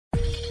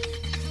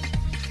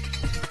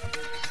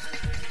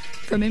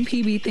From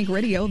MPB Think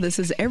Radio, this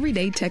is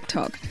Everyday Tech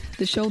Talk,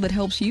 the show that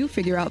helps you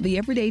figure out the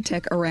everyday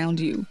tech around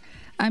you.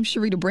 I'm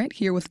Sharita Brent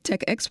here with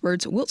tech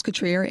experts Wilts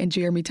Cottrell and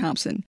Jeremy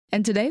Thompson.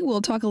 And today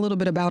we'll talk a little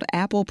bit about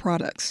Apple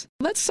products.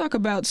 Let's talk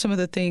about some of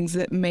the things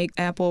that make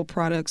Apple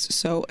products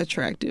so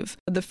attractive.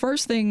 The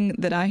first thing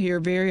that I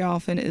hear very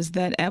often is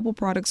that Apple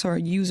products are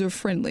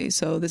user-friendly.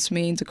 So this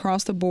means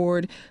across the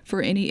board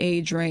for any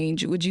age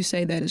range. Would you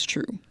say that is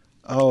true?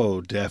 Oh,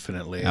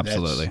 definitely.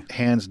 Absolutely. That's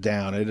hands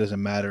down. It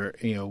doesn't matter.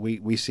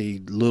 We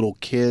see little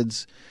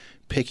kids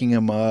picking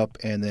them up,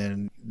 and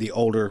then the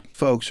older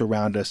folks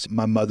around us.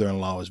 My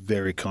mother-in-law is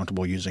very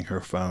comfortable using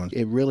her phone.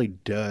 It really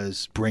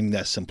does bring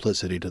that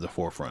simplicity to the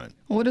forefront.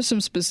 What are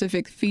some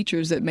specific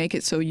features that make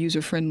it so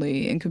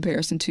user-friendly in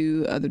comparison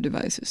to other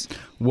devices?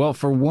 Well,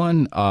 for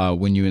one,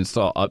 when you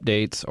install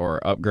updates or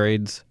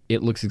upgrades,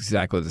 it looks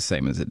exactly the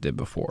same as it did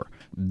before.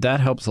 That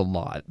helps a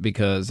lot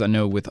because I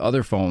know with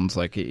other phones,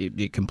 like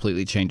it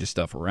completely changes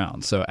stuff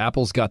around. So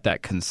Apple's got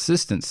that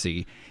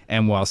consistency.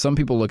 And while some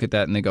people look at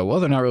that and they go, well,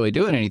 they're not really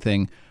doing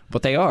anything,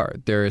 but they are.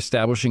 They're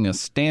establishing a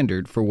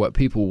standard for what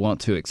people want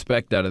to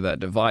expect out of that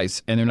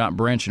device. And they're not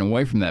branching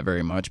away from that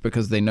very much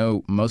because they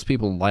know most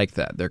people like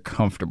that. They're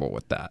comfortable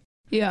with that.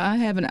 Yeah, I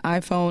have an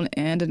iPhone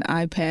and an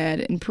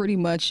iPad, and pretty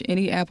much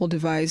any Apple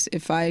device,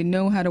 if I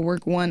know how to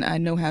work one, I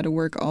know how to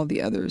work all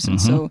the others. And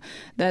so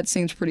that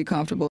seems pretty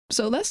comfortable.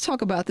 So let's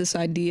talk about this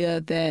idea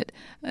that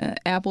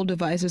Apple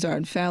devices are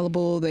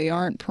infallible. They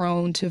aren't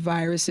prone to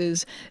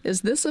viruses.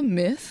 Is this a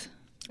myth?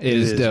 It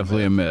is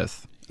definitely a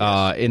myth.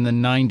 In the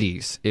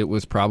 90s, it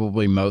was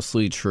probably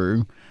mostly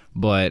true.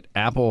 But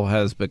Apple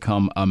has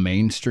become a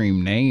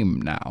mainstream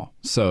name now.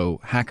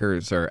 So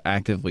hackers are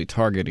actively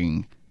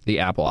targeting the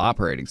Apple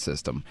operating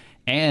system.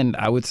 And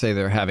I would say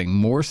they're having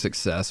more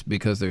success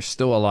because there's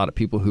still a lot of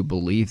people who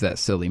believe that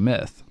silly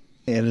myth.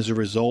 And as a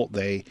result,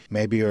 they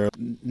maybe are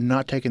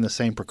not taking the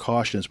same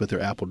precautions with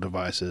their Apple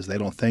devices. They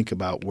don't think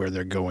about where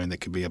they're going that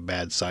could be a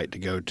bad site to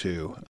go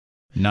to.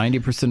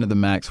 90% of the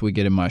Macs we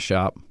get in my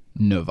shop,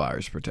 no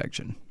virus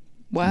protection.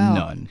 Wow.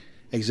 None.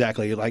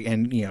 Exactly.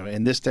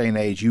 In this day and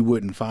age, you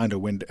wouldn't find a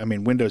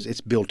Windows,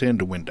 it's built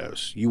into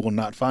Windows. You will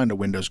not find a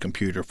Windows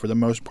computer, for the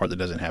most part, that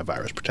doesn't have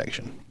virus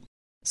protection.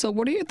 So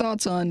what are your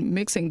thoughts on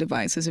mixing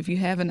devices? If you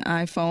have an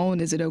iPhone,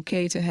 is it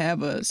okay to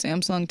have a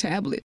Samsung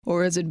tablet,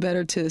 or is it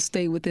better to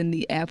stay within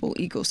the Apple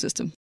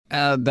ecosystem?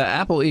 The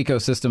Apple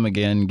ecosystem,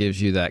 again,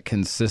 gives you that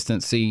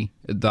consistency.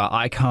 The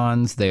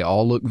icons, they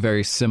all look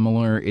very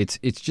similar. It's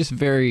just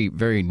very,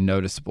 very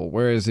noticeable.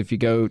 Whereas if you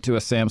go to a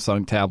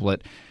Samsung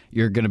tablet,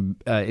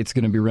 it's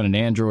gonna be running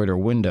Android or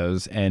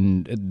Windows,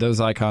 and those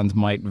icons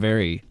might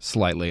vary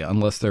slightly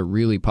unless they're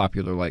really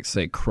popular, like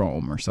say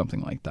Chrome or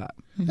something like that.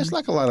 It's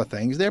like a lot of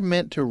things. They're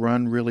meant to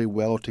run really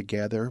well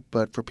together,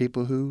 but for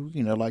people who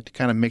like to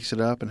kind of mix it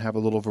up and have a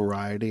little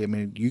variety,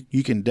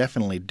 you can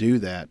definitely do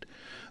that.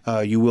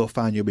 You will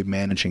find you'll be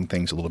managing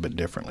things a little bit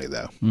differently,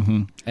 though.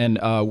 And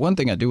one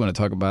thing I do want to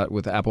talk about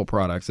with Apple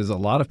products is a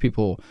lot of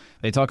people,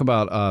 they talk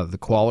about the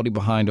quality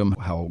behind them,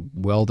 how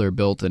well they're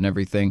built and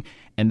everything,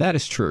 and that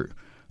is true.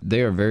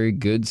 They are very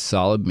good,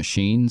 solid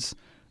machines.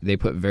 They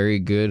put very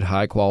good,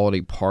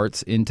 high-quality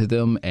parts into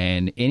them,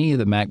 and any of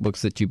the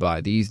MacBooks that you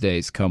buy these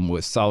days come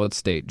with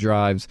solid-state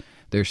drives.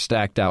 They're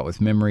stacked out with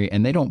memory,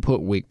 and they don't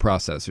put weak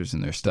processors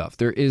in their stuff.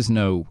 There is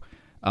no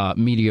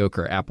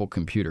mediocre Apple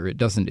computer. It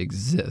doesn't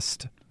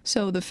exist.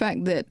 So the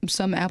fact that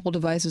some Apple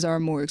devices are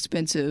more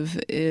expensive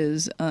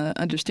is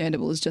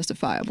understandable, is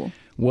justifiable.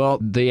 Well,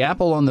 the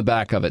Apple on the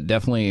back of it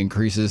definitely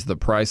increases the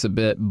price a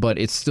bit, but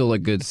it's still a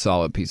good,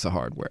 solid piece of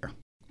hardware.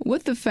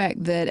 With the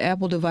fact that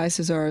Apple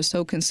devices are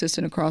so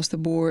consistent across the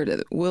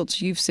board, Wilts,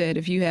 you've said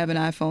if you have an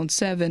iPhone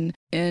 7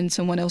 and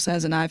someone else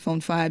has an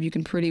iPhone 5, you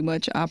can pretty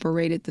much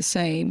operate it the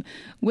same.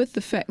 With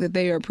the fact that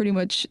they are pretty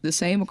much the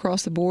same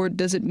across the board,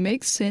 does it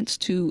make sense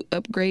to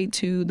upgrade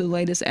to the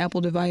latest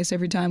Apple device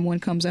every time one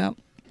comes out?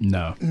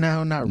 No,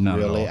 not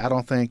really. I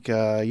don't think,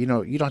 you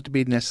don't have to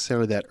be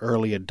necessarily that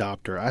early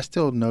adopter. I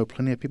still know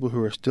plenty of people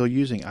who are still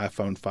using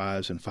iPhone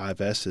 5s and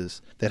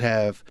 5Ss that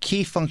have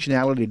key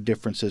functionality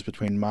differences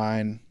between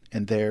mine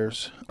and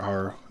theirs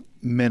are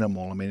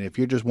minimal. If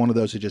you're just one of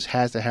those who just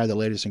has to have the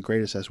latest and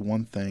greatest, that's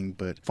one thing.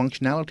 But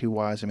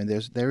functionality-wise,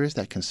 there is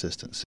that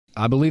consistency.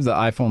 I believe the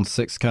iPhone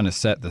 6 kind of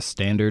set the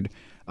standard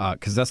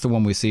because that's the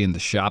one we see in the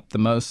shop the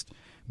most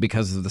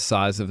because of the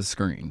size of the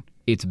screen.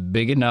 It's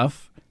big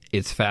enough.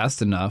 It's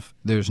fast enough.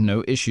 There's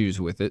no issues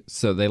with it,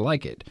 so they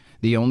like it.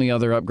 The only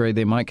other upgrade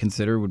they might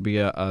consider would be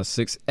a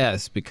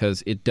 6S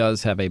because it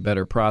does have a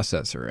better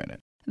processor in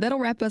it. That'll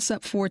wrap us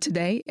up for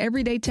today.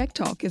 Everyday Tech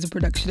Talk is a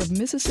production of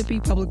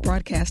Mississippi Public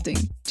Broadcasting.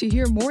 To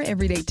hear more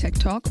Everyday Tech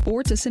Talk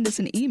or to send us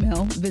an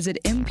email, visit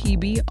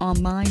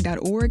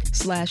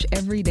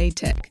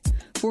mpbonline.org/everydaytech.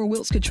 For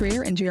Wilts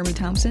Cottrell and Jeremy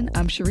Thompson,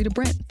 I'm Sharita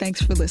Brent.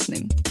 Thanks for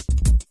listening.